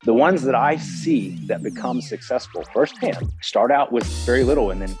The ones that I see that become successful firsthand start out with very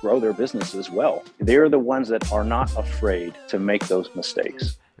little and then grow their business as well. They're the ones that are not afraid to make those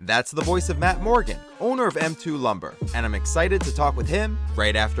mistakes. That's the voice of Matt Morgan, owner of M2 Lumber, and I'm excited to talk with him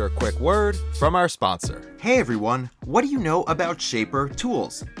right after a quick word from our sponsor. Hey everyone, what do you know about Shaper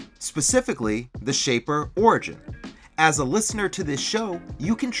Tools? Specifically, the Shaper Origin. As a listener to this show,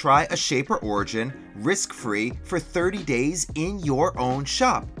 you can try a Shaper Origin risk-free for 30 days in your own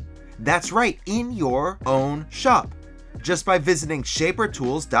shop. That's right, in your own shop. Just by visiting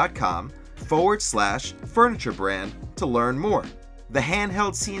shapertools.com/furniture brand to learn more. The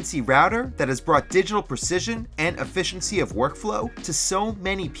handheld CNC router that has brought digital precision and efficiency of workflow to so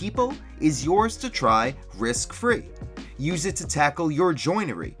many people is yours to try risk-free. Use it to tackle your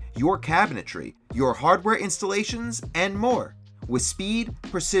joinery, your cabinetry, your hardware installations, and more, with speed,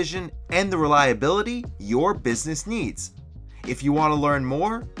 precision, and the reliability your business needs. If you want to learn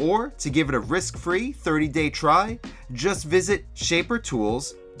more or to give it a risk-free 30-day try, just visit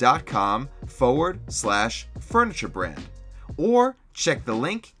shapertools.com/furniture brand or check the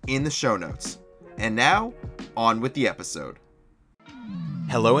link in the show notes. And now, on with the episode.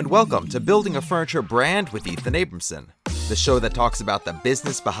 Hello and welcome to Building a Furniture Brand with Ethan Abramson, the show that talks about the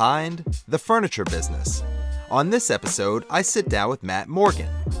business behind the furniture business. On this episode, I sit down with Matt Morgan,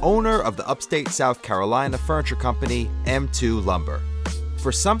 owner of the upstate South Carolina furniture company M2 Lumber.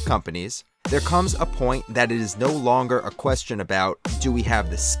 For some companies, there comes a point that it is no longer a question about, do we have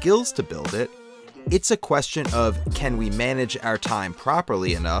the skills to build it? It's a question of, can we manage our time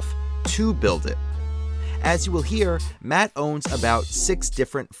properly enough to build it? As you will hear, Matt owns about 6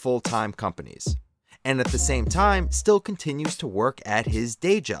 different full-time companies, and at the same time still continues to work at his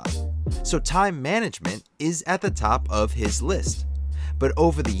day job. So time management is at the top of his list. But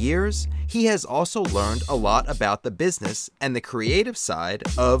over the years, he has also learned a lot about the business and the creative side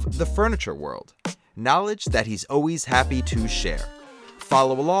of the furniture world, knowledge that he's always happy to share.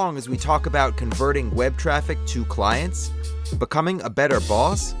 Follow along as we talk about converting web traffic to clients, becoming a better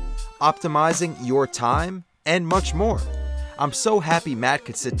boss, optimizing your time, and much more. I'm so happy Matt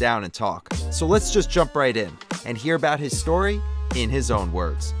could sit down and talk, so let's just jump right in and hear about his story in his own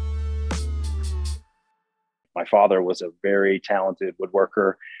words. My father was a very talented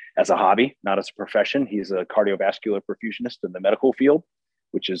woodworker as a hobby, not as a profession. He's a cardiovascular perfusionist in the medical field,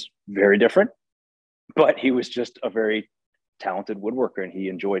 which is very different, but he was just a very talented woodworker and he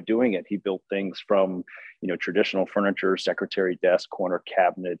enjoyed doing it. He built things from, traditional furniture, secretary desk, corner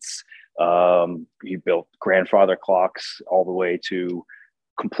cabinets. He built grandfather clocks all the way to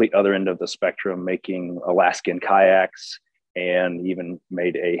complete other end of the spectrum, making Alaskan kayaks, and even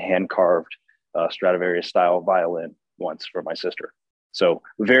made a hand-carved Stradivarius style violin once for my sister. So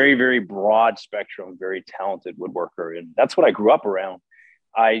very, very broad spectrum, very talented woodworker. And that's what I grew up around.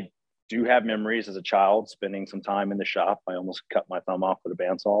 I do have memories as a child spending some time in the shop. I almost cut my thumb off with a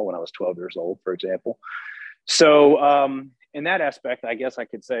bandsaw when I was 12 years old, for example. So in that aspect, I guess I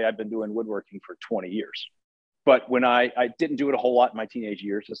could say I've been doing woodworking for 20 years. But when I didn't do it a whole lot in my teenage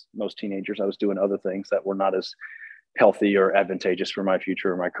years, as most teenagers, I was doing other things that were not as healthy or advantageous for my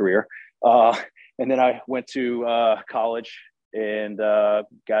future or my career. And then I went to college and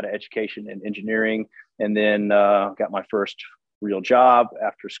got an education in engineering, and then got my first real job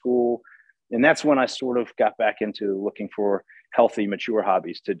after school. And that's when I sort of got back into looking for healthy, mature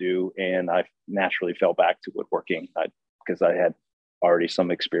hobbies to do. And I naturally fell back to woodworking because I had already some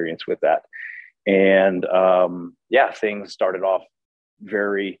experience with that. And things started off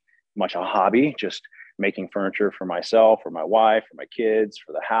very much a hobby, just making furniture for myself, for my wife, for my kids,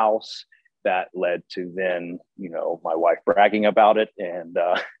 for the house. That led to then, my wife bragging about it and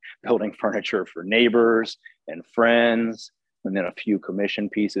building furniture for neighbors and friends, and then a few commission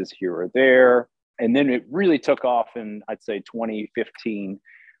pieces here or there. And then it really took off in, I'd say, 2015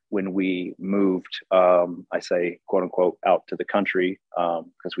 when we moved, I say, quote unquote, out to the country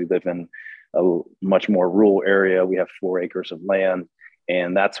because we live in a much more rural area. We have 4 acres of land.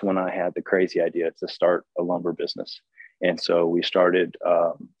 And that's when I had the crazy idea to start a lumber business. And so we started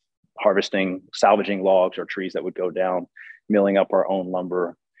harvesting, salvaging logs or trees that would go down, milling up our own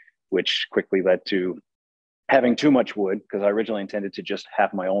lumber, which quickly led to having too much wood because I originally intended to just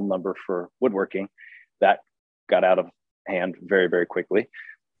have my own lumber for woodworking. That got out of hand very, very quickly.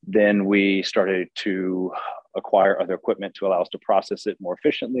 Then we started to acquire other equipment to allow us to process it more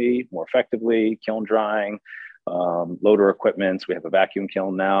efficiently, more effectively, kiln drying, loader equipment. We have a vacuum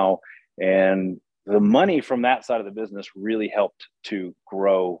kiln now. And the money from that side of the business really helped to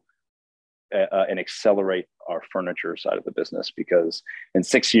grow and accelerate our furniture side of the business, because in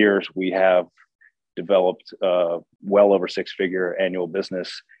 6 years we have developed well over 6-figure annual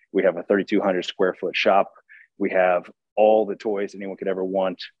business. We have a 3,200 square foot shop. We have all the toys anyone could ever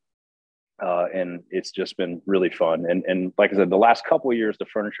want. And it's just been really fun. And like I said, the last couple of years, the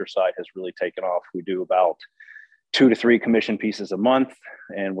furniture side has really taken off. We do about 2 to 3 commission pieces a month,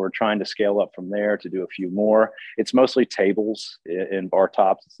 and we're trying to scale up from there to do a few more. It's mostly tables and bar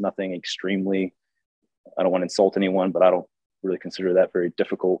tops. It's nothing extremely, I don't want to insult anyone, but I don't really consider that very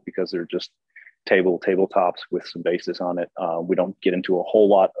difficult because they're just tabletops with some bases on it. We don't get into a whole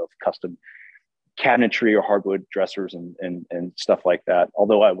lot of custom cabinetry or hardwood dressers and stuff like that.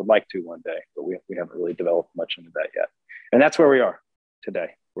 Although I would like to one day, but we haven't really developed much into that yet. And that's where we are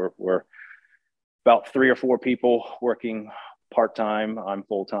today. We're about 3 or 4 people working part-time. I'm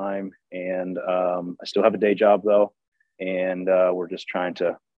full-time, and I still have a day job though. And we're just trying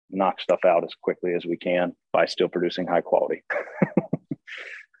to knock stuff out as quickly as we can by still producing high quality.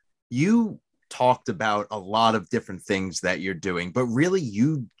 You talked about a lot of different things that you're doing, but really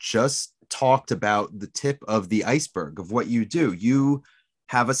you just talked about the tip of the iceberg of what you do. You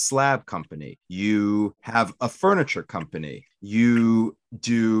have a slab company, you have a furniture company, you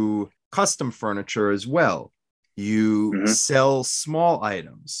do custom furniture as well, you sell small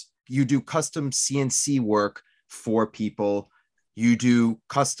items, you do custom CNC work for people, you do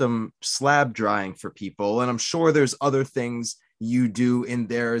custom slab drying for people, and I'm sure there's other things you do in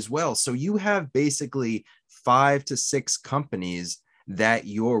there as well. So you have basically 5 to 6 companies that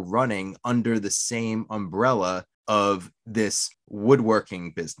you're running under the same umbrella of this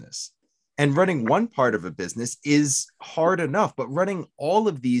woodworking business. And running one part of a business is hard enough, but running all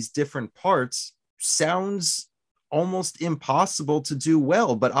of these different parts sounds almost impossible to do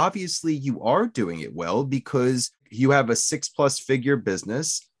well. But obviously you are doing it well because you have a 6+ figure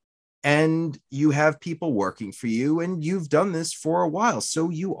business and you have people working for you, and you've done this for a while.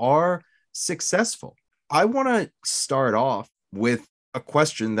 So you are successful. I want to start off with a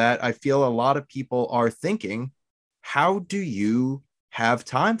question that I feel a lot of people are thinking. How do you have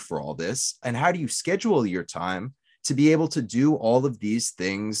time for all this? And how do you schedule your time to be able to do all of these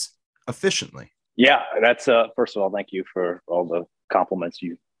things efficiently? Yeah, that's first of all, thank you for all the compliments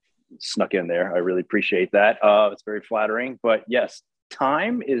you snuck in there. I really appreciate that. It's very flattering. But yes,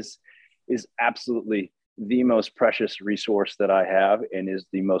 time is absolutely the most precious resource that I have, and is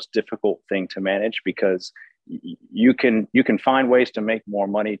the most difficult thing to manage, because you can find ways to make more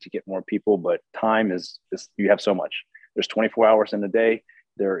money to get more people, but time is you have so much. There's 24 hours in a day.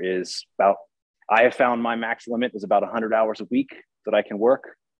 I have found my max limit is about 100 hours a week that I can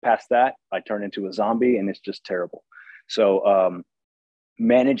work. Past that, I turn into a zombie, and it's just terrible. So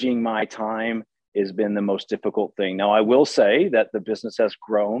managing my time has been the most difficult thing. Now, I will say that the business has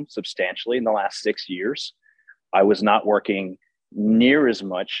grown substantially in the last 6 years. I was not working near as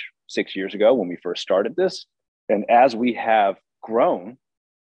much 6 years ago when we first started this. And as we have grown,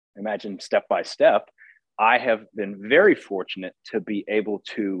 imagine step by step, I have been very fortunate to be able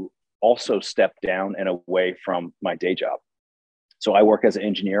to also step down and away from my day job. So I work as an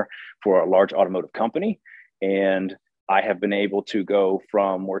engineer for a large automotive company, and I have been able to go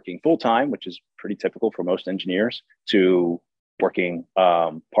from working full-time, which is pretty typical for most engineers, to working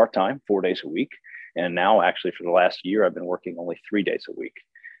part-time 4 days a week. And now actually for the last year, I've been working only 3 days a week.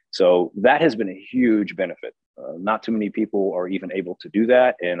 So that has been a huge benefit. Not too many people are even able to do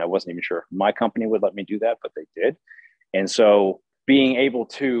that. And I wasn't even sure my company would let me do that, but they did. And so being able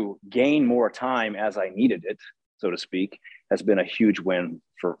to gain more time as I needed it, so to speak, has been a huge win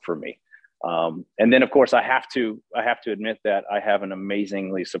for me. And then, of course, I have to admit that I have an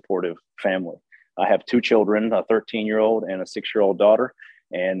amazingly supportive family. I have 2 children, a 13-year-old and a 6-year-old daughter,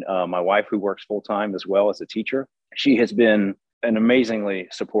 and my wife, who works full-time as well as a teacher. She has been an amazingly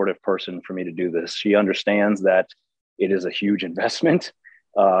supportive person for me to do this. She understands that it is a huge investment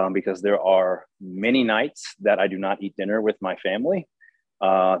because there are many nights that I do not eat dinner with my family.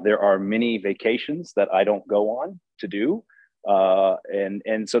 There are many vacations that I don't go on to do.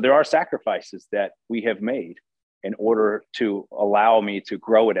 And so there are sacrifices that we have made in order to allow me to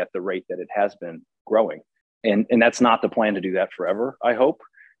grow it at the rate that it has been growing. And that's not the plan to do that forever, I hope.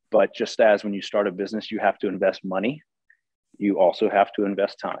 But just as when you start a business, you have to invest money, you also have to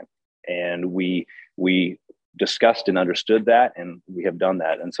invest time. And we discussed and understood that, and we have done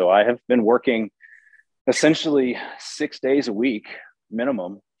that. And so I have been working essentially 6 days a week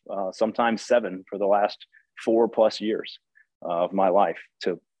minimum, sometimes 7 for the last 4+ years of my life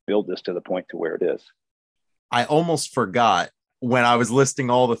to build this to the point to where it is. I almost forgot when I was listing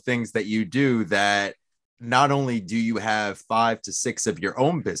all the things that you do that not only do you have 5 to 6 of your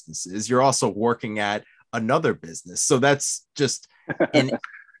own businesses, you're also working at another business. So that's just an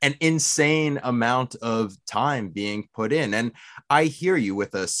an insane amount of time being put in. And I hear you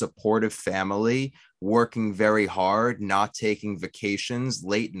with a supportive family, working very hard, not taking vacations,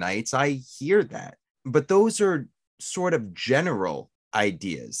 late nights. I hear that. But those are sort of general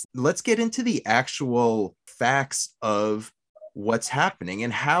ideas. Let's get into the actual facts of what's happening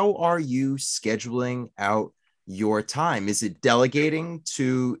and how are you scheduling out your time? Is it delegating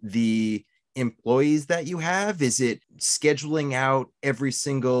to the employees that you have? Is it scheduling out every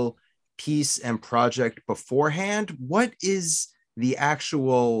single piece and project beforehand? What is the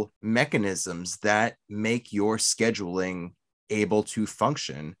actual mechanisms that make your scheduling able to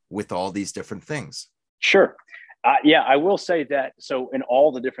function with all these different things? Sure. Yeah, I will say that. So in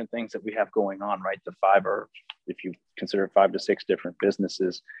all the different things that we have going on, right, the five, or if you consider 5 to 6 different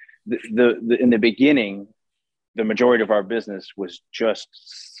businesses, in the beginning, the majority of our business was just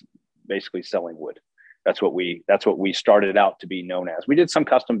basically selling wood. That's what we started out to be known as. We did some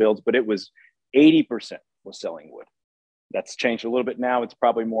custom builds, but it was 80% was selling wood. That's changed a little bit now. It's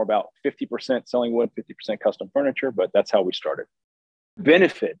probably more about 50% selling wood, 50% custom furniture, but that's how we started.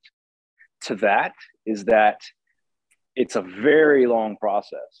 Benefit to that is that it's a very long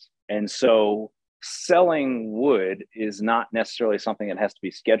process. And so selling wood is not necessarily something that has to be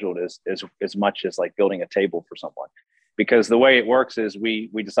scheduled as much as like building a table for someone. Because the way it works is we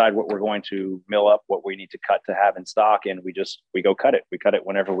decide what we're going to mill up, what we need to cut to have in stock, and we go cut it. We cut it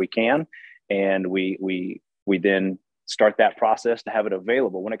whenever we can, and we then start that process to have it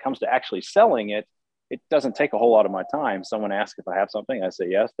available. When it comes to actually selling it, it doesn't take a whole lot of my time. Someone asks if I have something, I say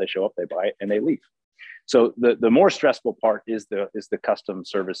yes. They show up, they buy it, and they leave. So the more stressful part is the custom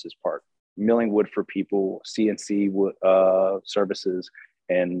services part, milling wood for people, CNC services,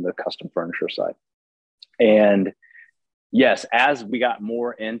 and the custom furniture side. And yes, as we got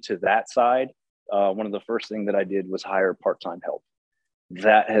more into that side, one of the first things that I did was hire part-time help.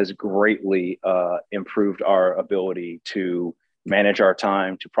 That has greatly improved our ability to manage our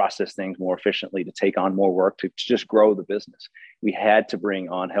time, to process things more efficiently, to take on more work, to just grow the business. We had to bring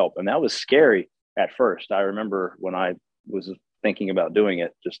on help. And that was scary at first. I remember when I was thinking about doing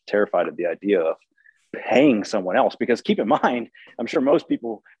it, just terrified of the idea of paying someone else. Because keep in mind, I'm sure most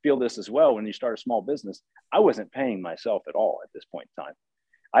people feel this as well. When you start a small business, I wasn't paying myself at all at this point in time.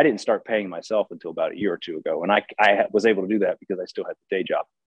 I didn't start paying myself until about a year or two ago. And I was able to do that because I still had the day job.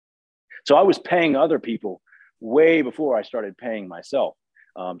 So I was paying other people way before I started paying myself,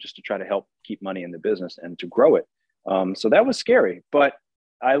 just to try to help keep money in the business and to grow it. So that was scary. But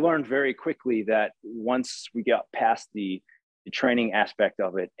I learned very quickly that once we got past the training aspect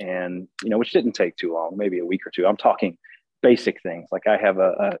of it, and, which didn't take too long, maybe a week or two, I'm talking basic things. Like I have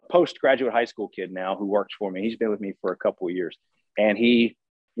a postgraduate high school kid now who works for me. He's been with me for a couple of years, and he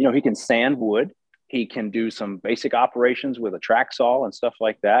can sand wood. He can do some basic operations with a track saw and stuff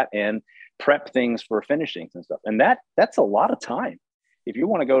like that, and prep things for finishings and stuff. And that's a lot of time. If you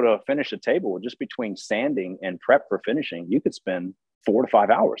want to go to finish a table, just between sanding and prep for finishing, you could spend 4 to 5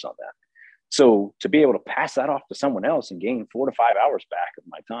 hours on that. So to be able to pass that off to someone else and gain 4 to 5 hours back of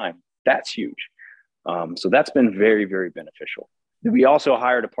my time, that's huge. So that's been very, very beneficial. We also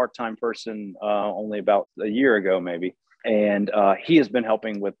hired a part-time person only about a year ago, maybe. And he has been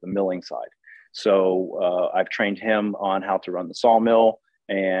helping with the milling side. So I've trained him on how to run the sawmill,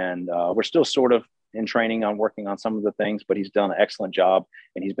 and we're still sort of in training on working on some of the things, but he's done an excellent job,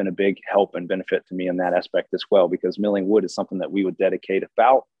 and he's been a big help and benefit to me in that aspect as well, because milling wood is something that we would dedicate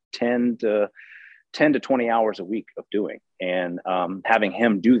about 10 to 20 hours a week of doing. And having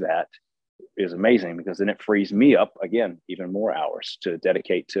him do that is amazing, because then it frees me up, again, even more hours to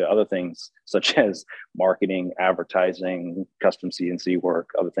dedicate to other things such as marketing, advertising, custom CNC work,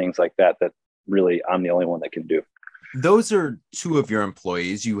 other things like that really I'm the only one that can do. Those are 2 of your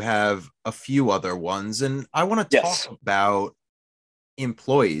employees. You have a few other ones, and I want to talk about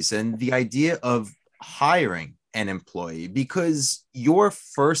employees and the idea of hiring an employee, because your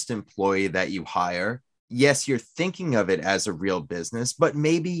first employee that you hire, yes, you're thinking of it as a real business, but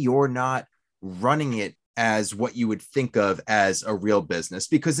maybe you're not running it as what you would think of as a real business,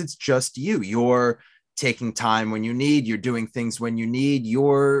 because it's just you. You're taking time when you need, you're doing things when you need,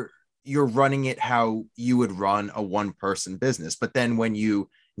 you're running it how you would run a one-person business. But then when you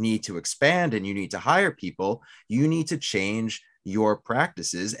need to expand and you need to hire people, you need to change your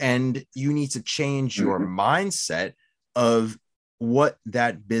practices, and you need to change your mindset of what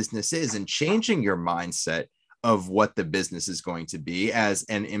that business is. And changing your mindset of what the business is going to be as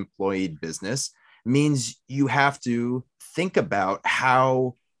an employee business means you have to think about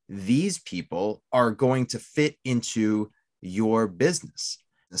how these people are going to fit into your business.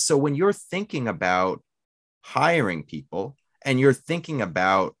 So when you're thinking about hiring people and you're thinking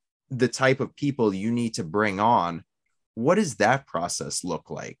about the type of people you need to bring on, what does that process look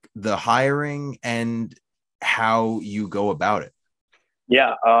like? The hiring and how you go about it?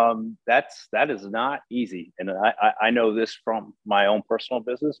 Yeah, that is not easy, and I know this from my own personal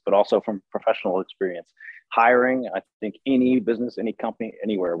business, but also from professional experience. Hiring, I think any business, any company,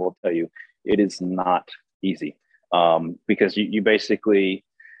 anywhere will tell you it is not easy, because you basically,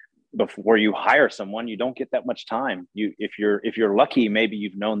 before you hire someone, you don't get that much time. If you're lucky, maybe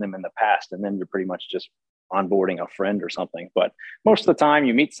you've known them in the past, and then you're pretty much just onboarding a friend or something. But most of the time,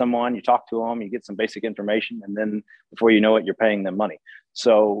 you meet someone, you talk to them, you get some basic information, and then before you know it, you're paying them money.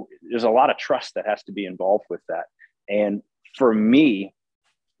 So there's a lot of trust that has to be involved with that. And for me,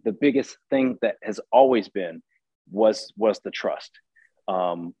 the biggest thing that has always been was the trust,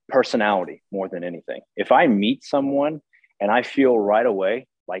 personality more than anything. If I meet someone and I feel right away,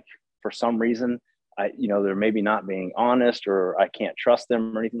 like for some reason, they're maybe not being honest, or I can't trust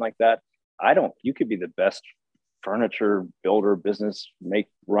them or anything like that. You could be the best furniture builder, business make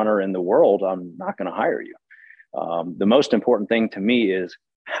runner in the world. I'm not going to hire you. The most important thing to me is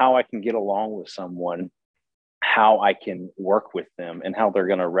how I can get along with someone, how I can work with them, and how they're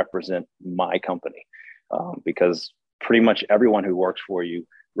going to represent my company. Because pretty much everyone who works for you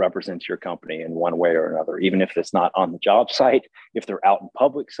represents your company in one way or another, even if it's not on the job site, if they're out in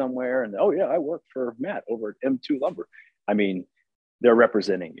public somewhere and, oh yeah, I work for Matt over at M2 Lumber. I mean, they're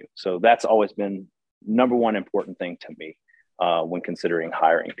representing you. So that's always been number one important thing to me when considering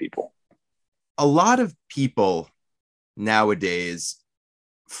hiring people. A lot of people nowadays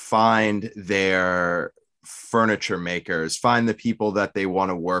find their furniture makers, find the people that they want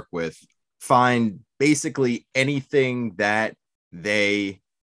to work with, find basically anything that they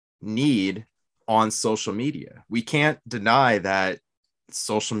need on social media. We can't deny that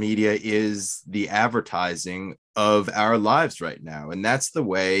social media is the advertising of our lives right now, and that's the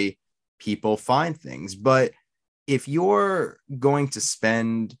way people find things. But if you're going to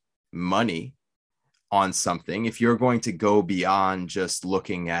spend money on something, if you're going to go beyond just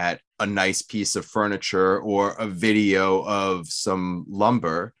looking at a nice piece of furniture or a video of some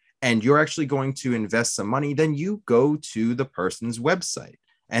lumber, and you're actually going to invest some money, then you go to the person's website.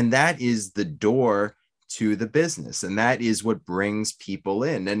 And that is the door to the business. And that is what brings people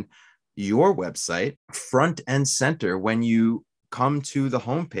in. And your website, front and center, when you come to the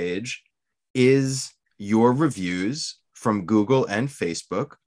homepage, is your reviews from Google and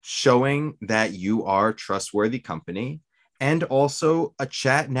Facebook, showing that you are a trustworthy company, and also a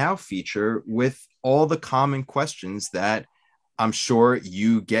chat now feature with all the common questions that I'm sure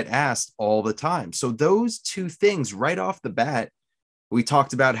you get asked all the time. So those two things right off the bat, we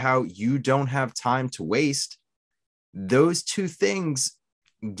talked about how you don't have time to waste. Those two things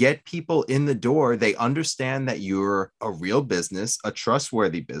get people in the door. They understand that you're a real business, a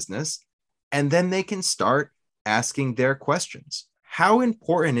trustworthy business, and then they can start asking their questions. How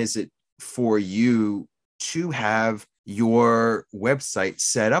important is it for you to have your website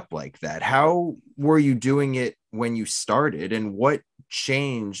set up like that? How were you doing it when you started, and what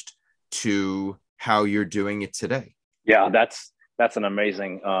changed to how you're doing it today? Yeah, that's an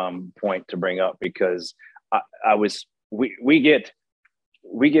amazing point to bring up, because we get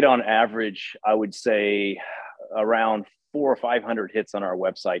on average, I would say, around 400 or 500 hits on our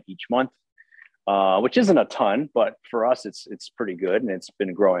website each month, which isn't a ton, but for us, it's pretty good, and it's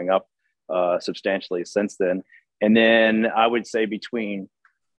been growing up substantially since then. And then I would say between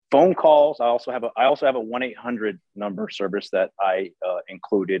phone calls, I also have a 1-800 number service that I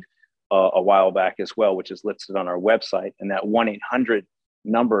included a while back as well, which is listed on our website. And that 1-800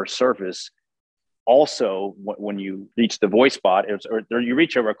 number service, also, when you reach the voice bot, or you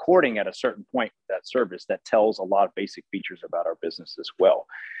reach a recording at a certain point with that service, that tells a lot of basic features about our business as well.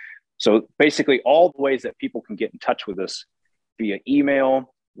 So basically, all the ways that people can get in touch with us via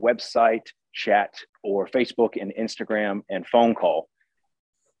email, website, chat, or Facebook and Instagram and phone call,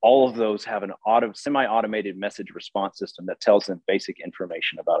 all of those have an semi-automated message response system that tells them basic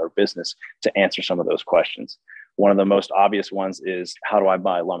information about our business to answer some of those questions. One of the most obvious ones is, how do I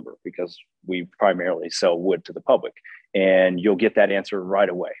buy lumber? Because we primarily sell wood to the public. And you'll get that answer right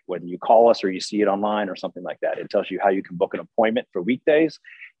away, whether you call us or you see it online or something like that. It tells you how you can book an appointment for weekdays.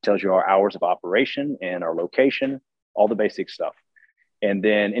 It tells you our hours of operation and our location, all the basic stuff. And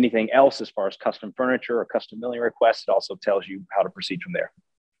then anything else as far as custom furniture or custom milling requests, it also tells you how to proceed from there.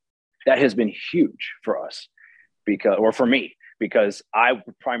 That has been huge for us, for me, because I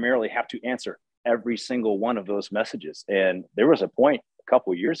would primarily have to answer every single one of those messages. And there was a point a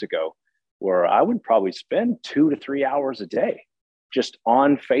couple of years ago where I would probably spend 2 to 3 hours a day just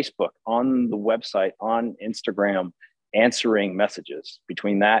on Facebook, on the website, on Instagram, answering messages,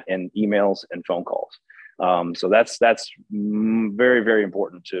 between that and emails and phone calls. So that's very, very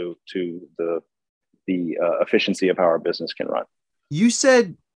important to the efficiency of how our business can run. You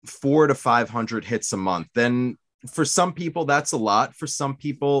said 400 to 500 hits a month. Then for some people, that's a lot. For some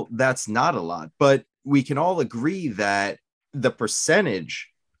people, that's not a lot. But we can all agree that the percentage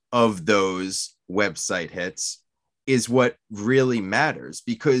of those website hits is what really matters.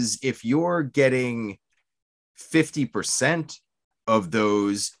 Because if you're getting 50% of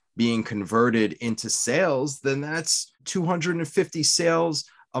those being converted into sales, then that's 250 sales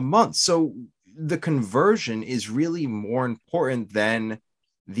a month. So the conversion is really more important than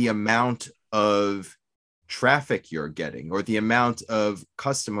the amount of traffic you're getting or the amount of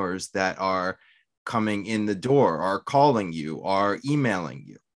customers that are coming in the door, are calling you, are emailing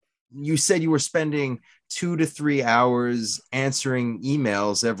you. You said you were spending 2 to 3 hours answering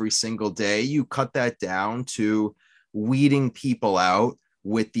emails every single day. You cut that down to weeding people out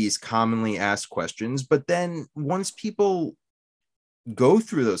with these commonly asked questions. But then once people go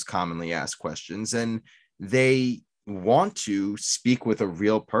through those commonly asked questions and they want to speak with a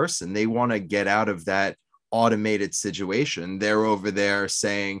real person, they want to get out of that automated situation. They're over there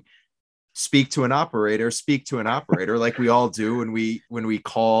saying, speak to an operator, like we all do when we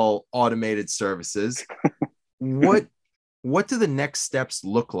call automated services. What do the next steps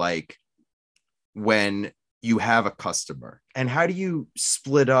look like when you have a customer, and how do you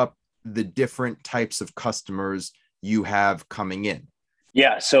split up the different types of customers you have coming in?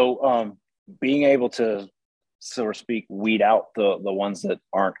 Yeah. So being able to, so to speak, weed out the ones that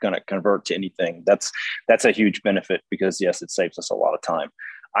aren't going to convert to anything, that's a huge benefit, because yes, it saves us a lot of time.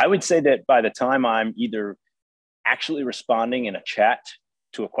 I would say that by the time I'm either actually responding in a chat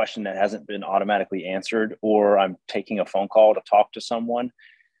to a question that hasn't been automatically answered, or I'm taking a phone call to talk to someone,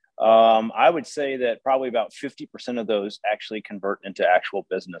 I would say that probably about 50% of those actually convert into actual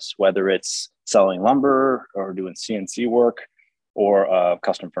business, whether it's selling lumber or doing CNC work or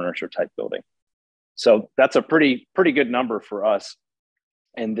custom furniture type building. So that's a pretty good number for us.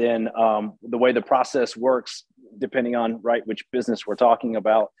 And then the way the process works, depending on which business we're talking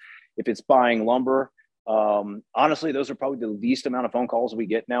about, if it's buying lumber, honestly, those are probably the least amount of phone calls we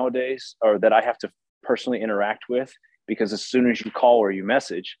get nowadays, or that I have to personally interact with, because as soon as you call or you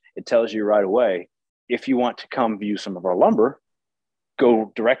message, it tells you right away, if you want to come view some of our lumber,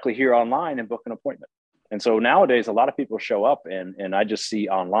 go directly here online and book an appointment. And so nowadays, a lot of people show up and I just see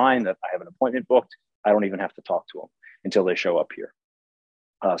online that I have an appointment booked. I don't even have to talk to them until they show up here.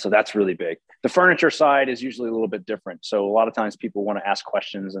 So that's really big. The furniture side is usually a little bit different. So a lot of times people want to ask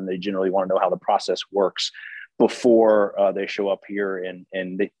questions and they generally want to know how the process works before they show up here,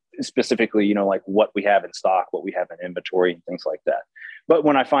 and they, specifically, like what we have in stock, what we have in inventory, and things like that. But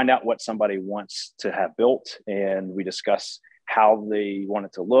when I find out what somebody wants to have built, and we discuss how they want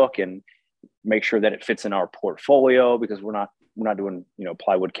it to look and make sure that it fits in our portfolio, because we're not doing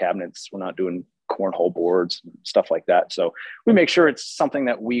plywood cabinets, we're not doing cornhole boards and stuff like that. So we make sure it's something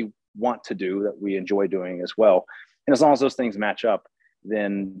that we want to do, that we enjoy doing as well. And as long as those things match up,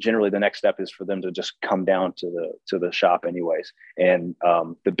 then generally the next step is for them to just come down to the shop anyways. And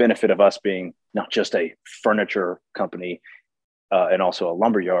the benefit of us being not just a furniture company and also a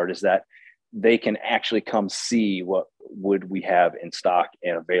lumber yard is that they can actually come see what wood we have in stock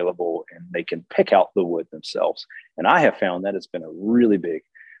and available, and they can pick out the wood themselves. And I have found that it's been a really big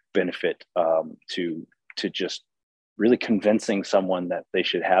benefit to just really convincing someone that they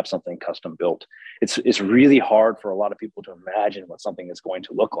should have something custom built. It's really hard for a lot of people to imagine what something is going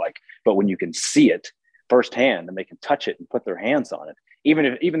to look like, but when you can see it firsthand and they can touch it and put their hands on it,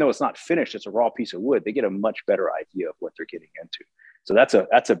 even though it's not finished, it's a raw piece of wood, they get a much better idea of what they're getting into. So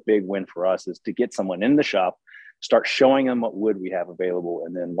that's a big win for us, is to get someone in the shop, start showing them what wood we have available,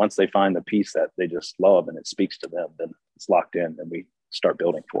 and then once they find the piece that they just love and it speaks to them, then it's locked in and we start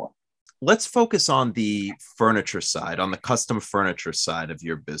building for them. Let's focus on the furniture side, on the custom furniture side of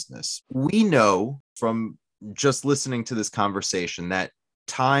your business. We know from just listening to this conversation that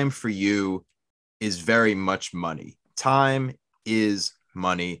time for you is very much money. Time is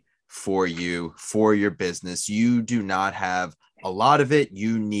money for you, for your business. You do not have a lot of it.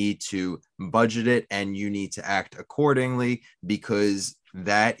 You need to budget it and you need to act accordingly, because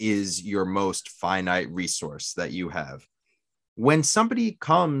that is your most finite resource that you have. When somebody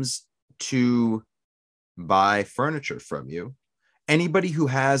comes to buy furniture from you, anybody who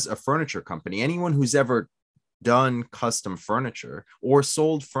has a furniture company, anyone who's ever done custom furniture or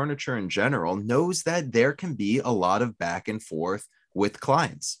sold furniture in general, knows that there can be a lot of back and forth with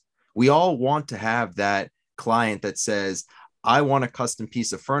clients. We all want to have that client that says, I want a custom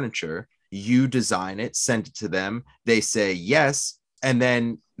piece of furniture. you design it, send it to them, they say yes, and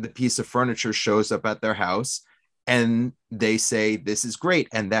then the piece of furniture shows up at their house and they say this is great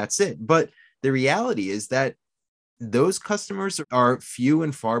and that's it. But the reality is that those customers are few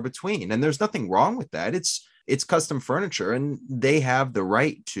and far between, and there's nothing wrong with that. It's custom furniture and they have the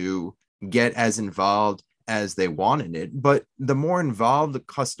right to get as involved as they want in it. But the more involved the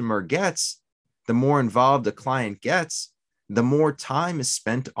customer gets, the more involved the client gets, the more time is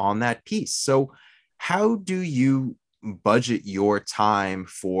spent on that piece. So how do you budget your time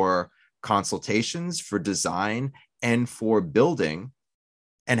for consultations, for design, and for building?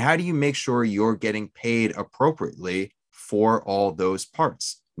 And how do you make sure you're getting paid appropriately for all those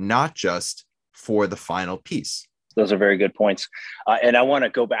parts, not just for the final piece? Those are very good points. And I want to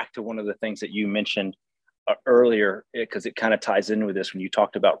go back to one of the things that you mentioned earlier, because it kind of ties in with this when you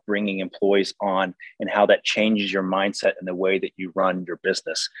talked about bringing employees on and how that changes your mindset and the way that you run your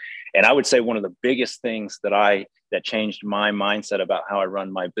business. And I would say one of the biggest things that changed my mindset about how I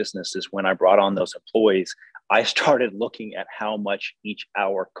run my business is when I brought on those employees, I started looking at how much each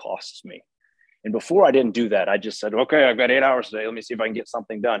hour costs me. And before I didn't do that. I just said, okay, I've got 8 hours today. Let me see if I can get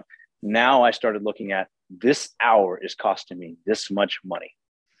something done. Now I started looking at this hour is costing me this much money.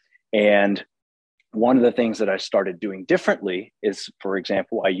 And one of the things that I started doing differently is, for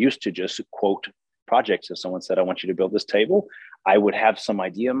example, I used to just quote projects. If someone said, I want you to build this table, I would have some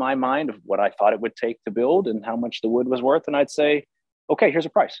idea in my mind of what I thought it would take to build and how much the wood was worth. And I'd say, okay, here's a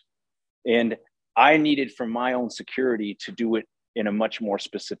price. And I needed for my own security to do it in a much more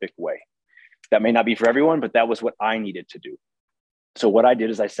specific way. That may not be for everyone, but that was what I needed to do. So what I did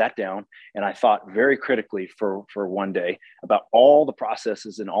is I sat down and I thought very critically for one day about all the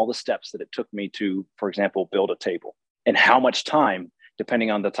processes and all the steps that it took me to, for example, build a table and how much time, depending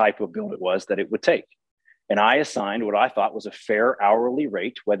on the type of build it was, that it would take. And I assigned what I thought was a fair hourly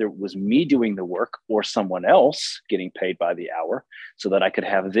rate, whether it was me doing the work or someone else getting paid by the hour, so that I could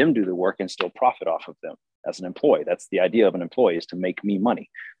have them do the work and still profit off of them as an employee. That's the idea of an employee, is to make me money,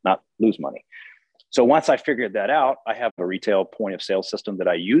 not lose money. So once I figured that out, I have a retail point of sale system that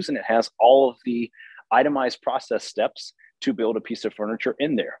I use, and it has all of the itemized process steps to build a piece of furniture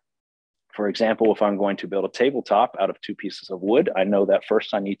in there. For example, if I'm going to build a tabletop out of 2 pieces of wood, I know that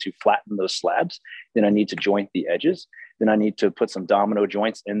first I need to flatten those slabs. Then I need to joint the edges. Then I need to put some domino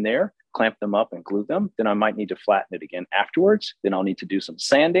joints in there, clamp them up and glue them. Then I might need to flatten it again afterwards. Then I'll need to do some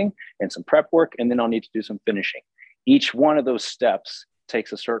sanding and some prep work. And then I'll need to do some finishing. Each one of those steps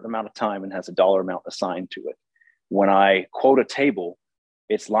takes a certain amount of time and has a dollar amount assigned to it. When I quote a table,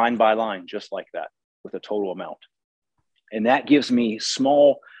 it's line by line, just like that, with a total amount. And that gives me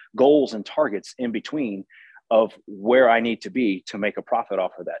small goals and targets in between of where I need to be to make a profit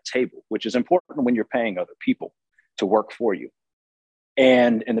off of that table, which is important when you're paying other people to work for you.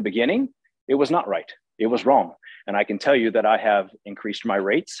 And in the beginning, it was not right. It was wrong. And I can tell you that I have increased my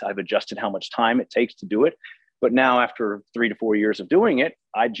rates. I've adjusted how much time it takes to do it. But now, after 3 to 4 years of doing it,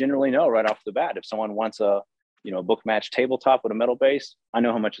 I generally know right off the bat, if someone wants a book match tabletop with a metal base, I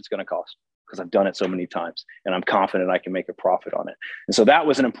know how much it's going to cost because I've done it so many times and I'm confident I can make a profit on it. And so that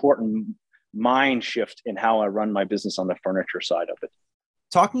was an important mind shift in how I run my business on the furniture side of it.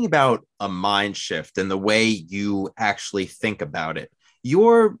 Talking about a mind shift and the way you actually think about it,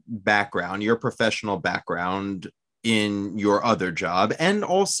 your background, your professional background in your other job, and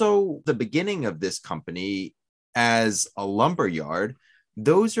also the beginning of this company as a lumber yard,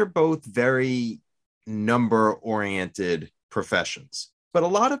 those are both very number oriented professions. But a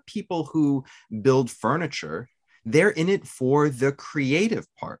lot of people who build furniture, they're in it for the creative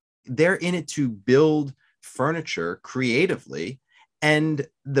part. They're in it to build furniture creatively. And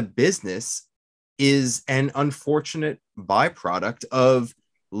the business is an unfortunate byproduct of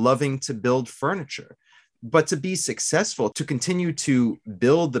loving to build furniture. But to be successful, to continue to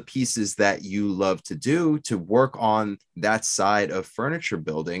build the pieces that you love to do, to work on that side of furniture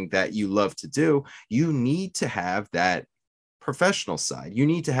building that you love to do, you need to have that professional side. You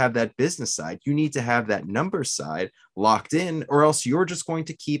need to have that business side. You need to have that number side locked in, or else you're just going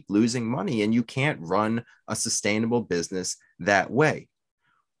to keep losing money and you can't run a sustainable business that way.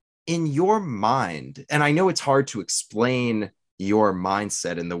 In your mind, and I know it's hard to explain your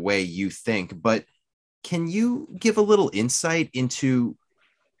mindset and the way you think, but can you give a little insight into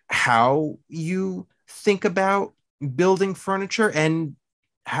how you think about building furniture and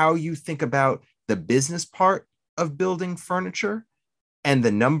how you think about the business part of building furniture and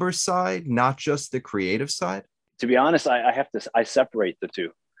the number side, not just the creative side? To be honest, I separate the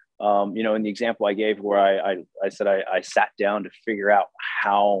two. In the example I gave where I said I sat down to figure out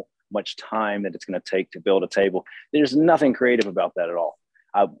how much time that it's going to take to build a table. There's nothing creative about that at all.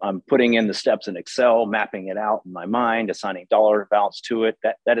 I'm putting in the steps in Excel, mapping it out in my mind, assigning dollar amounts to it.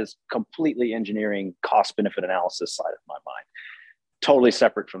 That is completely engineering cost benefit analysis side of my mind, totally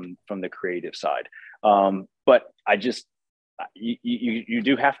separate from the creative side. But you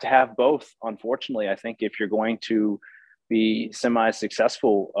do have to have both. Unfortunately, I think if you're going to be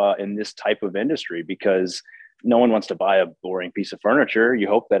semi-successful in this type of industry, because no one wants to buy a boring piece of furniture. You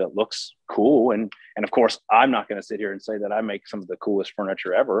hope that it looks cool. And of course, I'm not going to sit here and say that I make some of the coolest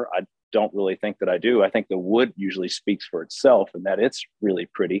furniture ever. I don't really think that I do. I think the wood usually speaks for itself and that it's really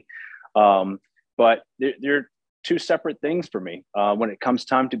pretty. But they're two separate things for me. When it comes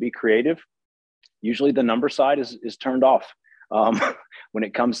time to be creative, usually the number side is turned off. When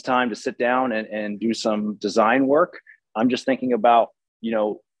it comes time to sit down and do some design work, I'm just thinking about,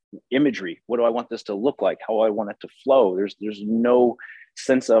 imagery. What do I want this to look like? How I want it to flow? There's no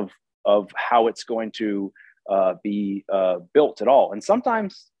sense of how it's going to be built at all. And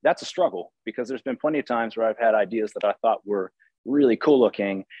sometimes that's a struggle, because there's been plenty of times where I've had ideas that I thought were really cool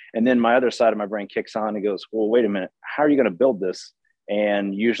looking. And then my other side of my brain kicks on and goes, well, wait a minute, how are you going to build this?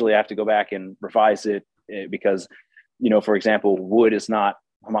 And usually I have to go back and revise it because, for example, wood is not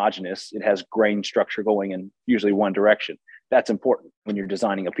homogeneous. It has grain structure going in usually one direction. That's important when you're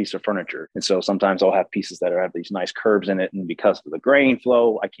designing a piece of furniture. And so sometimes I'll have pieces that have these nice curves in it. And because of the grain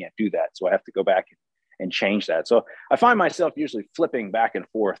flow, I can't do that. So I have to go back and change that. So I find myself usually flipping back and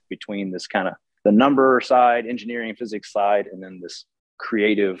forth between this kind of the number side, engineering and physics side, and then this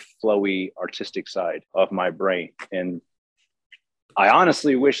creative, flowy, artistic side of my brain. And I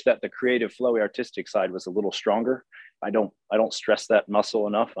honestly wish that the creative, flowy, artistic side was a little stronger. I don't stress that muscle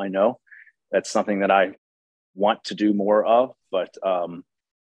enough. I know that's something that I want to do more of, but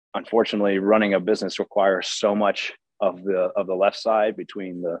unfortunately, running a business requires so much of the left side,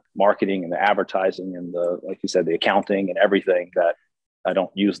 between the marketing and the advertising and the, like you said, the accounting and everything, that I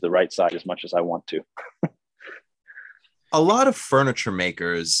don't use the right side as much as I want to. A lot of furniture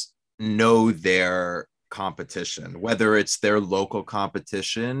makers know their competition, whether it's their local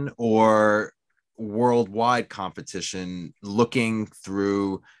competition or worldwide competition, looking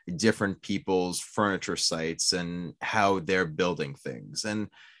through different people's furniture sites and how they're building things. And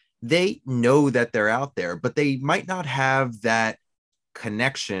they know that they're out there, but they might not have that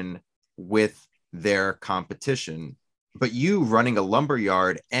connection with their competition. But you running a lumber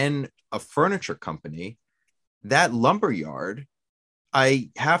yard and a furniture company, that lumber yard, I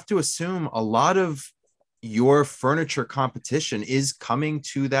have to assume a lot of your furniture competition is coming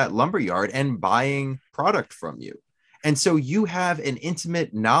to that lumber yard and buying product from you. And so you have an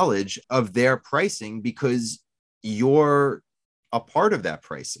intimate knowledge of their pricing because you're a part of that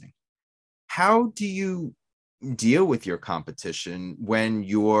pricing. How do you deal with your competition when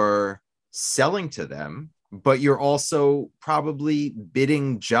you're selling to them, but you're also probably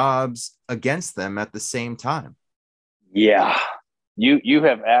bidding jobs against them at the same time? Yeah. You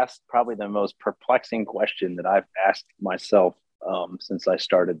have asked probably the most perplexing question that I've asked myself since I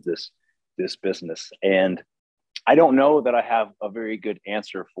started this business, and I don't know that I have a very good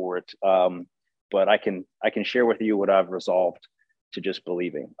answer for it, but I can share with you what I've resolved to just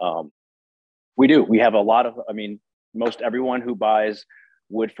believing. We have a lot of, most everyone who buys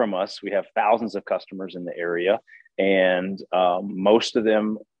wood from us, we have thousands of customers in the area, and most of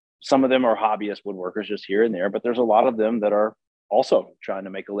them, some of them are hobbyist woodworkers just here and there, but there's a lot of them that are also trying to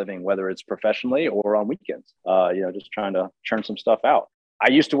make a living, whether it's professionally or on weekends, just trying to churn some stuff out. I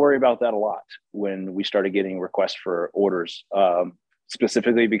used to worry about that a lot when we started getting requests for orders,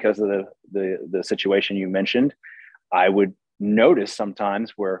 specifically because of the situation you mentioned. I would notice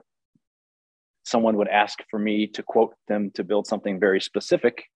sometimes where someone would ask for me to quote them to build something very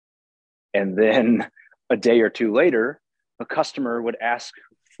specific. And then a day or two later, a customer would ask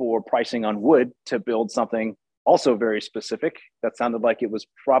for pricing on wood to build something also very specific that sounded like it was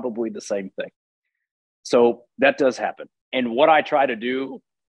probably the same thing. So that does happen. And what I try to do,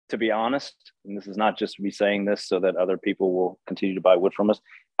 to be honest, and this is not just me saying this so that other people will continue to buy wood from us,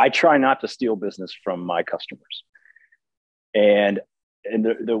 I try not to steal business from my customers. And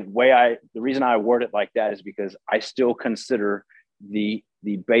the reason I word it like that is because I still consider the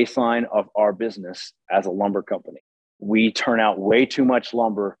baseline of our business as a lumber company. We turn out way too much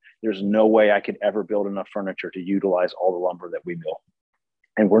lumber. There's no way I could ever build enough furniture to utilize all the lumber that we mill.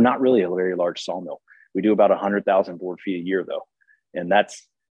 And we're not really a very large sawmill. We do about 100,000 board feet a year though. And that's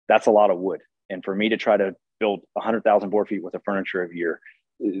a lot of wood. And for me to try to build 100,000 board feet worth of furniture a year,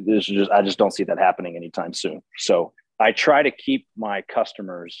 I just don't see that happening anytime soon. So I try to keep my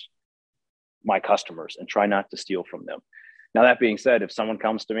customers and try not to steal from them. Now, that being said, if someone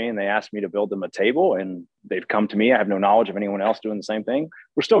comes to me and they ask me to build them a table and they've come to me, I have no knowledge of anyone else doing the same thing,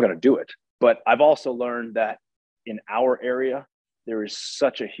 we're still going to do it. But I've also learned that in our area, there is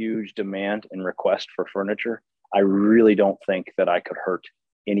such a huge demand and request for furniture. I really don't think that I could hurt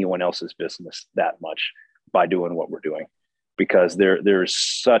anyone else's business that much by doing what we're doing, because there's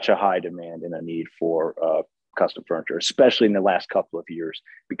such a high demand and a need for custom furniture, especially in the last couple of years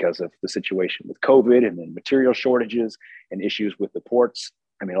because of the situation with COVID and then material shortages and issues with the ports.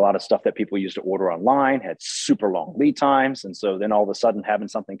 I mean, a lot of stuff that people used to order online had super long lead times. And so then all of a sudden having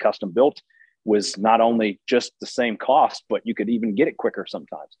something custom built was not only just the same cost, but you could even get it quicker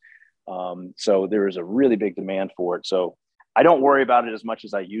sometimes. So there is a really big demand for it. So I don't worry about it as much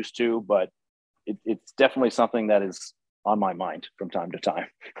as I used to, but it's definitely something that is on my mind from time to time.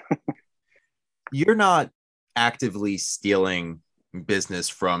 You're not actively stealing business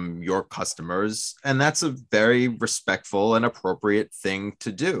from your customers, and that's a very respectful and appropriate thing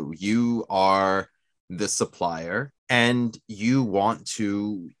to do. You are the supplier and you want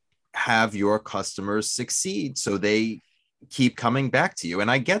to have your customers succeed so they keep coming back to you, and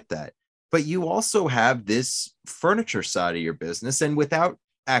I get that. But you also have this furniture side of your business, and without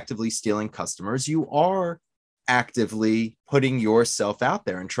actively stealing customers, you are actively putting yourself out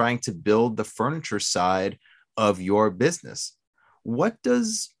there and trying to build the furniture side of your business. What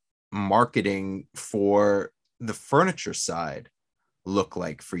does marketing for the furniture side look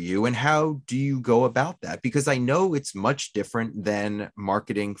like for you, and how do you go about that? Because I know it's much different than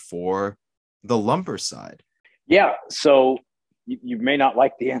marketing for the lumber side. Yeah. So you may not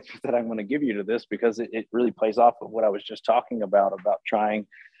like the answer that I'm going to give you to this, because it really plays off of what I was just talking about trying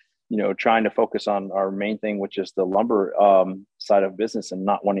to focus on our main thing, which is the lumber side of business and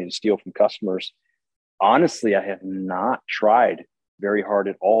not wanting to steal from customers. Honestly, I have not tried very hard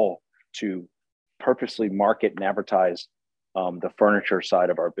at all to purposely market and advertise the furniture side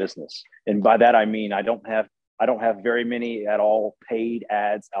of our business. And by that, I mean, I don't have very many at all paid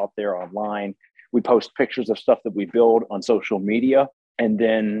ads out there online. We post pictures of stuff that we build on social media, and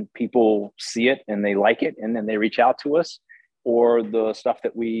then people see it and they like it, and then they reach out to us. Or the stuff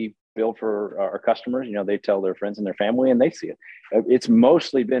that we build for our customers, they tell their friends and their family and they see it. It's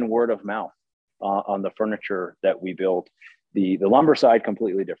mostly been word of mouth on the furniture that we build. The lumber side,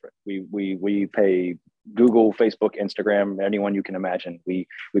 completely different. We pay Google, Facebook, Instagram, anyone you can imagine. We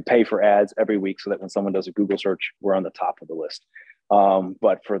pay for ads every week so that when someone does a Google search, we're on the top of the list.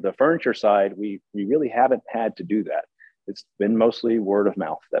 But for the furniture side, we really haven't had to do that. It's been mostly word of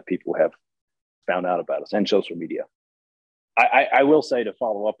mouth that people have found out about us, and social media. I will say, to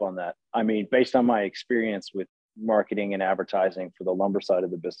follow up on that, I mean, based on my experience with marketing and advertising for the lumber side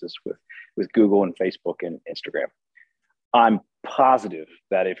of the business with Google and Facebook and Instagram, I'm positive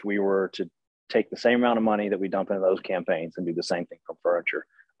that if we were to take the same amount of money that we dump into those campaigns and do the same thing from furniture,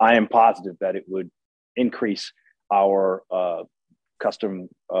 I am positive that it would increase our custom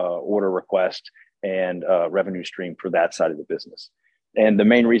order request and revenue stream for that side of the business. And the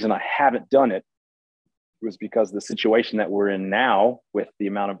main reason I haven't done it was because the situation that we're in now, with the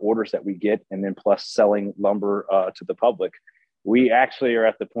amount of orders that we get, and then plus selling lumber to the public, we actually are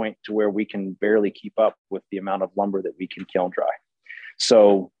at the point to where we can barely keep up with the amount of lumber that we can kiln dry.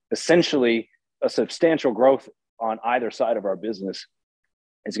 So essentially, a substantial growth on either side of our business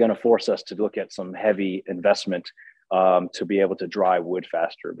is going to force us to look at some heavy investment to be able to dry wood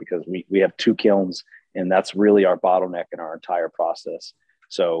faster, because we have 2 kilns, and that's really our bottleneck in our entire process.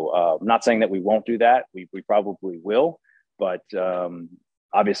 So I'm not saying that we won't do that. We probably will, but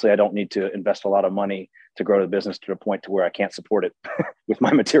obviously I don't need to invest a lot of money to grow the business to the point to where I can't support it with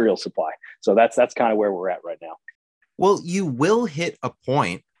my material supply. So that's kind of where we're at right now. Well, you will hit a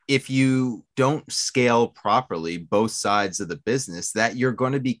point, if you don't scale properly both sides of the business, that you're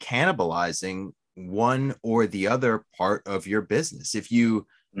going to be cannibalizing one or the other part of your business. If you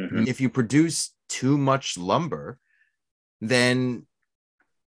produce too much lumber, then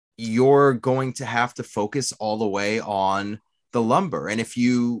you're going to have to focus all the way on the lumber. And if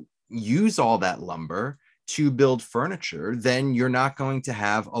you use all that lumber to build furniture, then you're not going to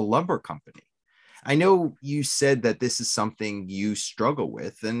have a lumber company. I know you said that this is something you struggle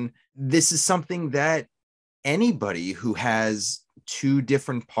with, and this is something that anybody who has 2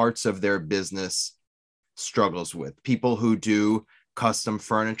 different parts of their business struggles with. People who do custom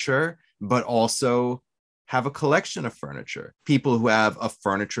furniture, but also have a collection of furniture. People who have a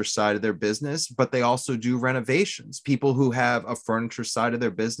furniture side of their business, but they also do renovations. People who have a furniture side of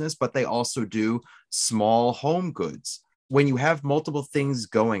their business, but they also do small home goods. When you have multiple things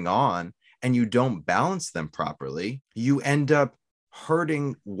going on and you don't balance them properly, you end up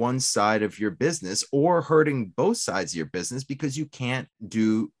hurting one side of your business or hurting both sides of your business because you can't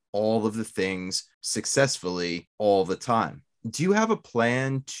do all of the things successfully all the time. Do you have a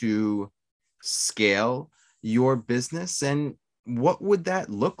plan to scale your business, and what would that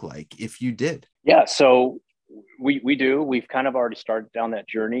look like if you did? Yeah, so we do. We've kind of already started down that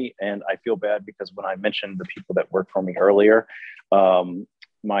journey, and I feel bad because when I mentioned the people that work for me earlier,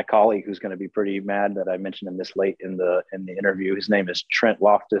 my colleague, who's going to be pretty mad that I mentioned him this late in the interview, his name is Trent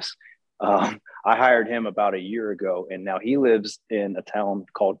Loftus. I hired him about a year ago, and now he lives in a town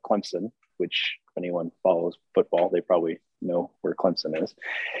called Clemson, which if anyone follows football, they probably know where Clemson is.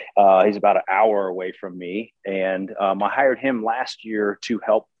 He's about an hour away from me, and I hired him last year to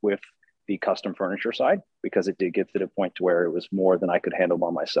help with the custom furniture side because it did get to the point to where it was more than I could handle by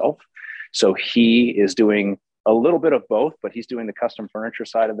myself. So he is doing a little bit of both, but he's doing the custom furniture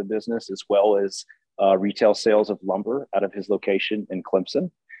side of the business as well as retail sales of lumber out of his location in Clemson.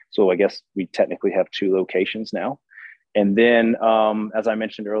 So I guess we technically have 2 locations now. And then, as I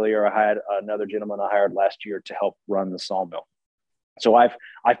mentioned earlier, I had another gentleman I hired last year to help run the sawmill. So I've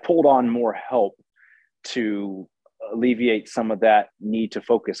pulled on more help to alleviate some of that need to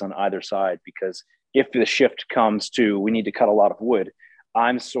focus on either side, because if the shift comes to we need to cut a lot of wood,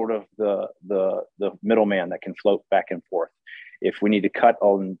 I'm sort of the middleman that can float back and forth. If we need to cut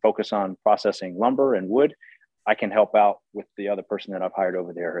and focus on processing lumber and wood, I can help out with the other person that I've hired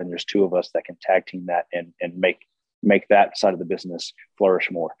over there. And there's 2 of us that can tag team that and make that side of the business flourish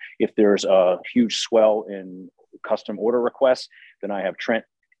more. If there's a huge swell in custom order requests, then I have Trent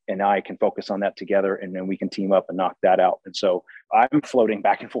and I can focus on that together, and then we can team up and knock that out. And so I'm floating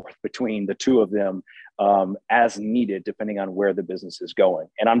back and forth between the 2 of them as needed, depending on where the business is going.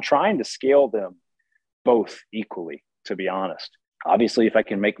 And I'm trying to scale them both equally, to be honest. Obviously, if I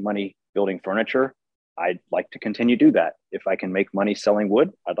can make money building furniture, I'd like to continue to do that. If I can make money selling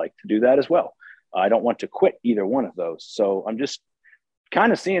wood, I'd like to do that as well. I don't want to quit either one of those. So I'm just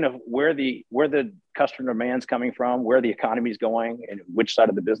kind of seeing of where the customer demand's coming from, where the economy is going, and which side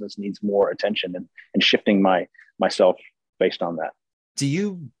of the business needs more attention, and shifting myself based on that. Do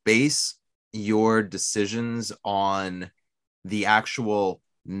you base your decisions on the actual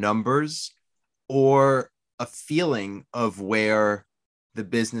numbers or a feeling of where the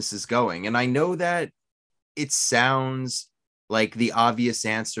business is going? And I know that it sounds like the obvious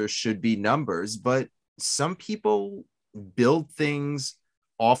answer should be numbers, but some people build things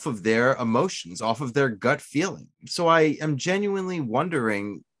off of their emotions, off of their gut feeling. So I am genuinely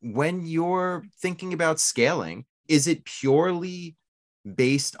wondering, when you're thinking about scaling, is it purely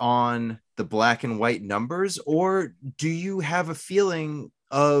based on the black and white numbers, or do you have a feeling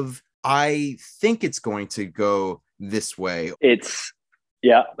of, I think it's going to go this way?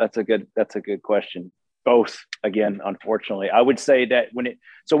 Yeah, that's a good question. Both, again, unfortunately. I would say that when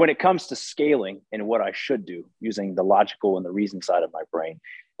it comes to scaling and what I should do using the logical and the reason side of my brain,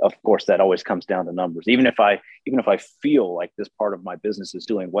 of course, that always comes down to numbers. Even if I feel like this part of my business is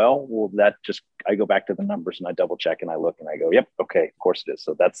doing well, I go back to the numbers and I double check and I look and I go, yep, okay, of course it is.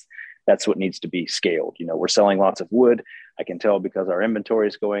 So that's what needs to be scaled. We're selling lots of wood. I can tell because our inventory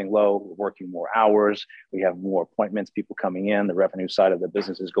is going low. We're working more hours. We have more appointments, people coming in. The revenue side of the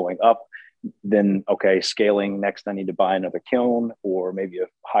business is going up. Then, okay, scaling next, I need to buy another kiln or maybe a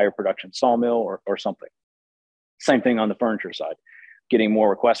higher production sawmill or something. Same thing on the furniture side. Getting more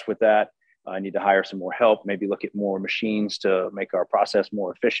requests with that. I need to hire some more help, maybe look at more machines to make our process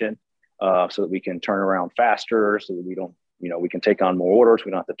more efficient so that we can turn around faster, so that we don't, we can take on more orders. We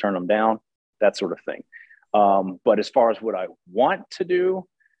don't have to turn them down, that sort of thing. But as far as what I want to do,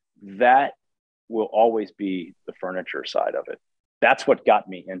 that will always be the furniture side of it. That's what got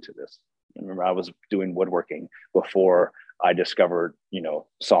me into this. Remember, I was doing woodworking before I discovered,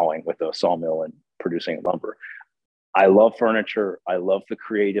 sawing with a sawmill and producing lumber. I love furniture. I love the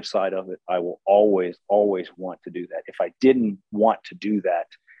creative side of it. I will always, always want to do that. If I didn't want to do that,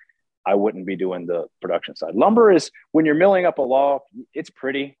 I wouldn't be doing the production side. Lumber is, when you're milling up a log, it's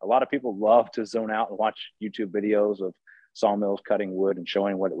pretty. A lot of people love to zone out and watch YouTube videos of sawmills cutting wood and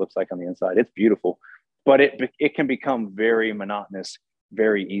showing what it looks like on the inside. It's beautiful, but it can become very monotonous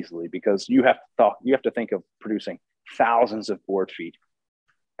very easily, because you have to think of producing thousands of board feet.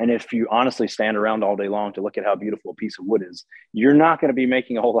 And if you honestly stand around all day long to look at how beautiful a piece of wood is, you're not going to be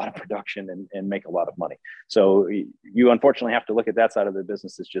making a whole lot of production and make a lot of money. So you unfortunately have to look at that side of the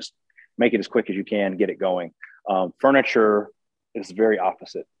business as just make it as quick as you can, get it going. Furniture is very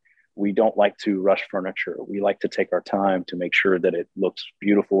opposite. We don't like to rush furniture. We like to take our time to make sure that it looks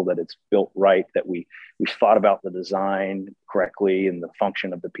beautiful, that it's built right, that we've thought about the design correctly and the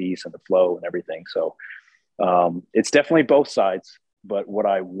function of the piece and the flow and everything. So It's definitely both sides, but what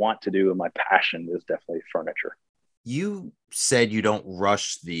I want to do and my passion is definitely furniture. You said you don't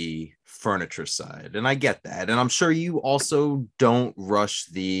rush the furniture side, and I get that. And I'm sure you also don't rush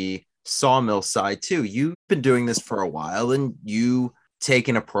the sawmill side too. You've been doing this for a while and you take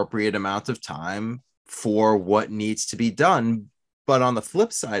an appropriate amount of time for what needs to be done. But on the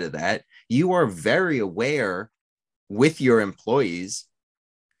flip side of that, you are very aware with your employees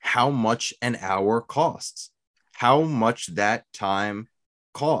how much an hour costs, how much that time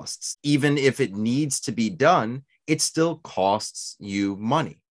costs. Even if it needs to be done, it still costs you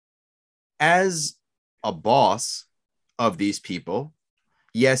money. As a boss of these people,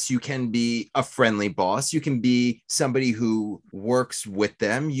 yes, you can be a friendly boss. You can be somebody who works with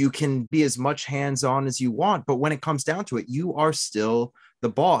them. You can be as much hands on as you want. But when it comes down to it, you are still the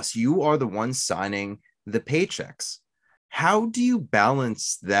boss. You are the one signing the paychecks. How do you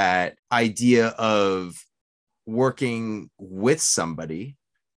balance that idea of working with somebody,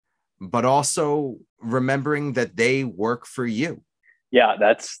 but also remembering that they work for you? Yeah,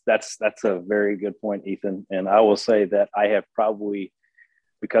 that's a very good point, Ethan. And I will say that I have probably,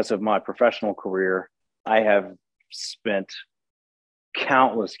 because of my professional career, I have spent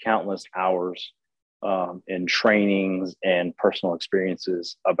countless hours in trainings and personal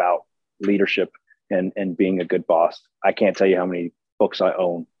experiences about leadership and being a good boss. I can't tell you how many books I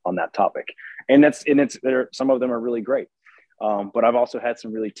own on that topic, and it's there. Some of them are really great, but I've also had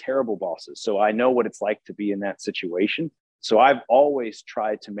some really terrible bosses, so I know what it's like to be in that situation. So I've always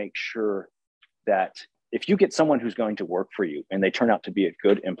tried to make sure that if you get someone who's going to work for you and they turn out to be a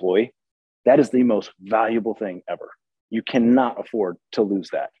good employee, that is the most valuable thing ever. You cannot afford to lose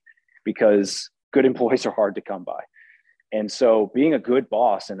that because good employees are hard to come by. And so being a good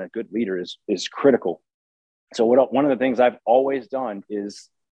boss and a good leader is critical. So one of the things I've always done is,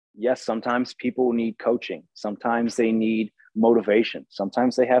 yes, sometimes people need coaching. Sometimes they need motivation.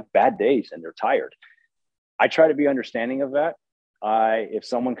 Sometimes they have bad days and they're tired. I try to be understanding of that. If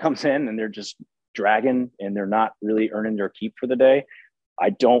someone comes in and they're just dragging and they're not really earning their keep for the day,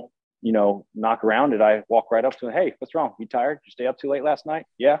 I don't, knock around it. I walk right up to them. Hey, what's wrong? You tired? You stay up too late last night?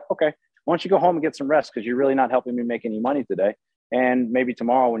 Yeah. Okay. Why don't you go home and get some rest? Because you're really not helping me make any money today. And maybe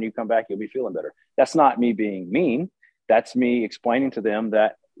tomorrow when you come back, you'll be feeling better. That's not me being mean. That's me explaining to them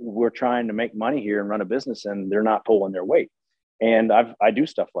that we're trying to make money here and run a business and they're not pulling their weight. And I do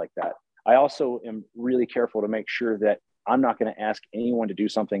stuff like that. I also am really careful to make sure that I'm not going to ask anyone to do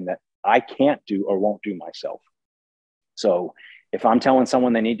something that I can't do or won't do myself. So if I'm telling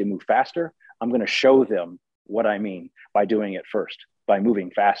someone they need to move faster, I'm going to show them what I mean by doing it first, by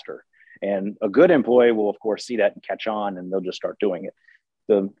moving faster. And a good employee will, of course, see that and catch on, and they'll just start doing it.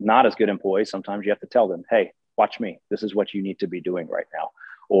 The not as good employees, sometimes you have to tell them, hey, watch me. This is what you need to be doing right now.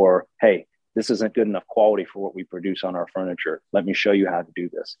 Or, hey, this isn't good enough quality for what we produce on our furniture. Let me show you how to do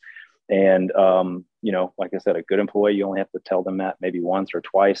this. And, like I said, a good employee, you only have to tell them that maybe once or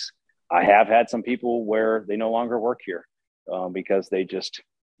twice. I have had some people where they no longer work here because they just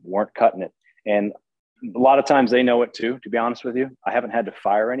weren't cutting it. And a lot of times they know it too, to be honest with you. I haven't had to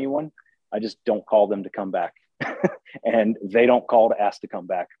fire anyone. I just don't call them to come back. And they don't call to ask to come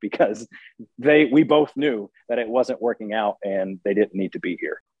back because we both knew that it wasn't working out and they didn't need to be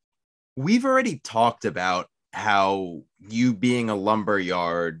here. We've already talked about how you being a lumber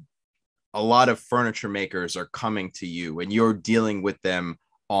yard, a lot of furniture makers are coming to you and you're dealing with them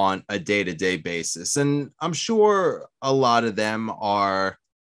on a day-to-day basis. And I'm sure a lot of them are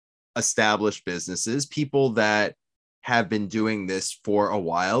established businesses, people that have been doing this for a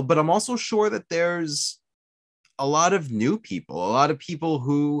while, but I'm also sure that there's a lot of new people, a lot of people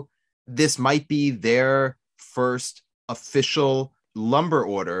who this might be their first official lumber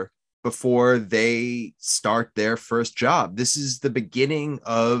order before they start their first job. This is the beginning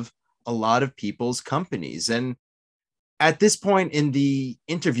of a lot of people's companies. And at this point in the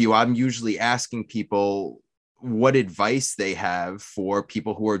interview, I'm usually asking people what advice they have for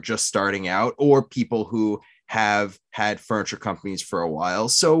people who are just starting out or people who have had furniture companies for a while.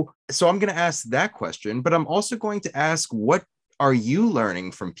 So I'm going to ask that question, but I'm also going to ask, what are you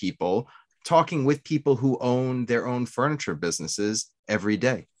learning from people talking with people who own their own furniture businesses every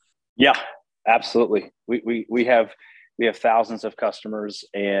day? Yeah, absolutely. We have thousands of customers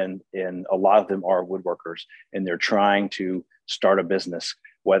and a lot of them are woodworkers and they're trying to start a business,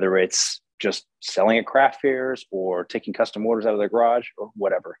 whether it's just selling at craft fairs or taking custom orders out of their garage or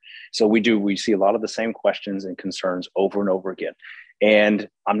whatever. So we see a lot of the same questions and concerns over and over again. And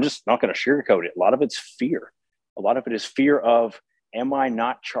I'm just not going to sugarcoat it. A lot of it's fear. A lot of it is fear of, am I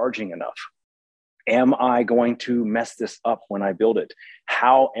not charging enough? Am I going to mess this up when I build it?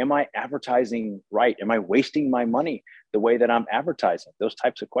 How am I advertising right? Am I wasting my money the way that I'm advertising? Those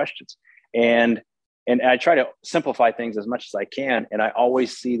types of questions. And I try to simplify things as much as I can. And I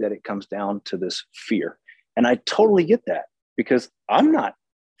always see that it comes down to this fear. And I totally get that, because I'm not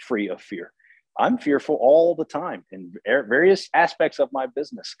free of fear. I'm fearful all the time in various aspects of my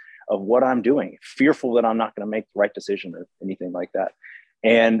business, of what I'm doing, fearful that I'm not going to make the right decision or anything like that.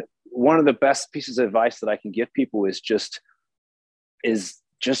 And one of the best pieces of advice that I can give people is just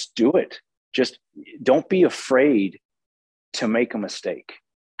do it. Just don't be afraid to make a mistake,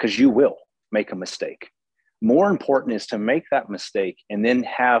 because you will make a mistake. More important is to make that mistake and then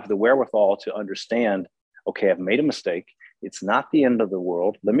have the wherewithal to understand, okay, I've made a mistake. It's not the end of the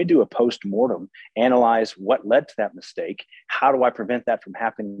world. Let me do a post-mortem, analyze what led to that mistake. How do I prevent that from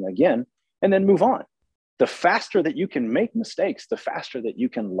happening again? And then move on. The faster that you can make mistakes, the faster that you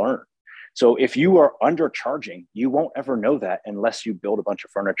can learn. So if you are undercharging, you won't ever know that unless you build a bunch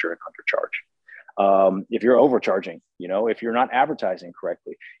of furniture and undercharge. If you're overcharging, if you're not advertising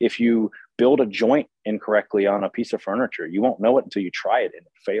correctly, if you build a joint incorrectly on a piece of furniture, you won't know it until you try it and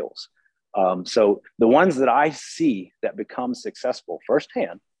it fails. So the ones that I see that become successful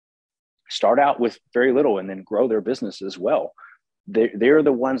firsthand start out with very little and then grow their business as well. They're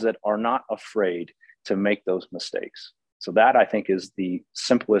the ones that are not afraid to make those mistakes. So that, I think, is the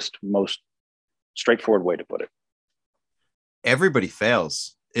simplest, most straightforward way to put it. Everybody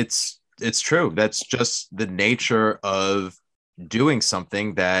fails. It's true. That's just the nature of doing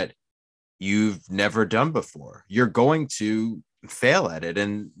something that you've never done before. You're going to fail at it.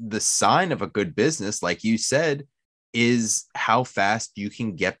 And the sign of a good business, like you said, is how fast you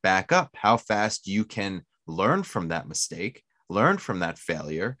can get back up, how fast you can learn from that mistake, learn from that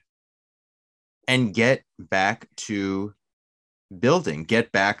failure, and get back to building,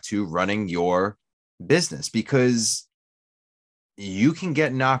 get back to running your business, because you can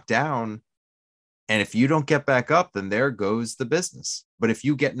get knocked down. And if you don't get back up, then there goes the business. But if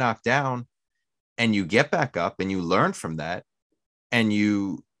you get knocked down and you get back up and you learn from that and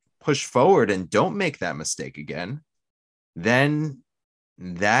you push forward and don't make that mistake again, then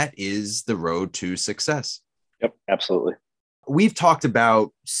that is the road to success. Yep, absolutely. We've talked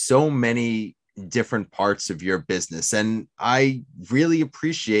about so many different parts of your business, and I really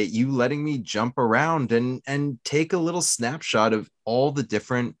appreciate you letting me jump around and take a little snapshot of all the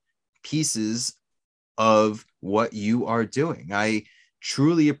different pieces of what you are doing. I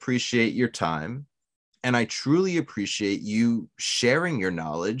truly appreciate your time, and I truly appreciate you sharing your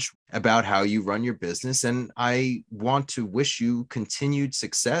knowledge about how you run your business. And I want to wish you continued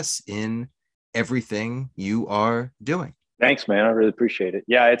success in everything you are doing. Thanks, man. I really appreciate it.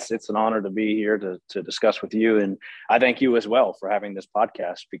 Yeah, it's an honor to be here to discuss with you. And I thank you as well for having this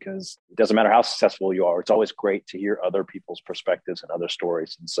podcast, because it doesn't matter how successful you are. It's always great to hear other people's perspectives and other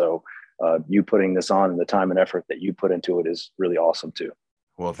stories. And so you putting this on and the time and effort that you put into it is really awesome too.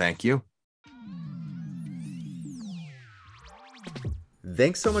 Well, thank you.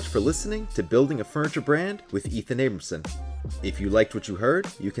 Thanks so much for listening to Building a Furniture Brand with Ethan Abramson. If you liked what you heard,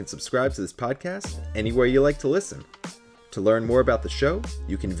 you can subscribe to this podcast anywhere you like to listen. To learn more about the show,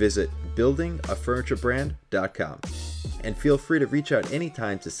 you can visit buildingafurniturebrand.com. And feel free to reach out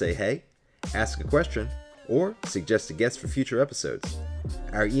anytime to say hey, ask a question, or suggest a guest for future episodes.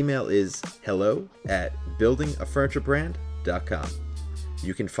 Our email is hello@buildingafurniturebrand.com.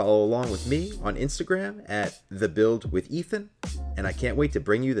 You can follow along with me on Instagram @thebuildwithethan, and I can't wait to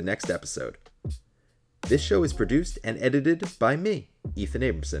bring you the next episode. This show is produced and edited by me, Ethan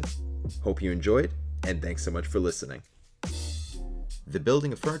Abramson. Hope you enjoyed, and thanks so much for listening. The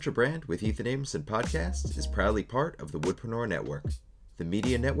Building a Furniture Brand with Ethan Abramson podcast is proudly part of the Woodpreneur Network, the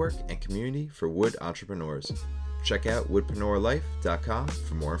media network and community for wood entrepreneurs. Check out woodpreneurlife.com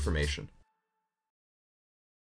for more information.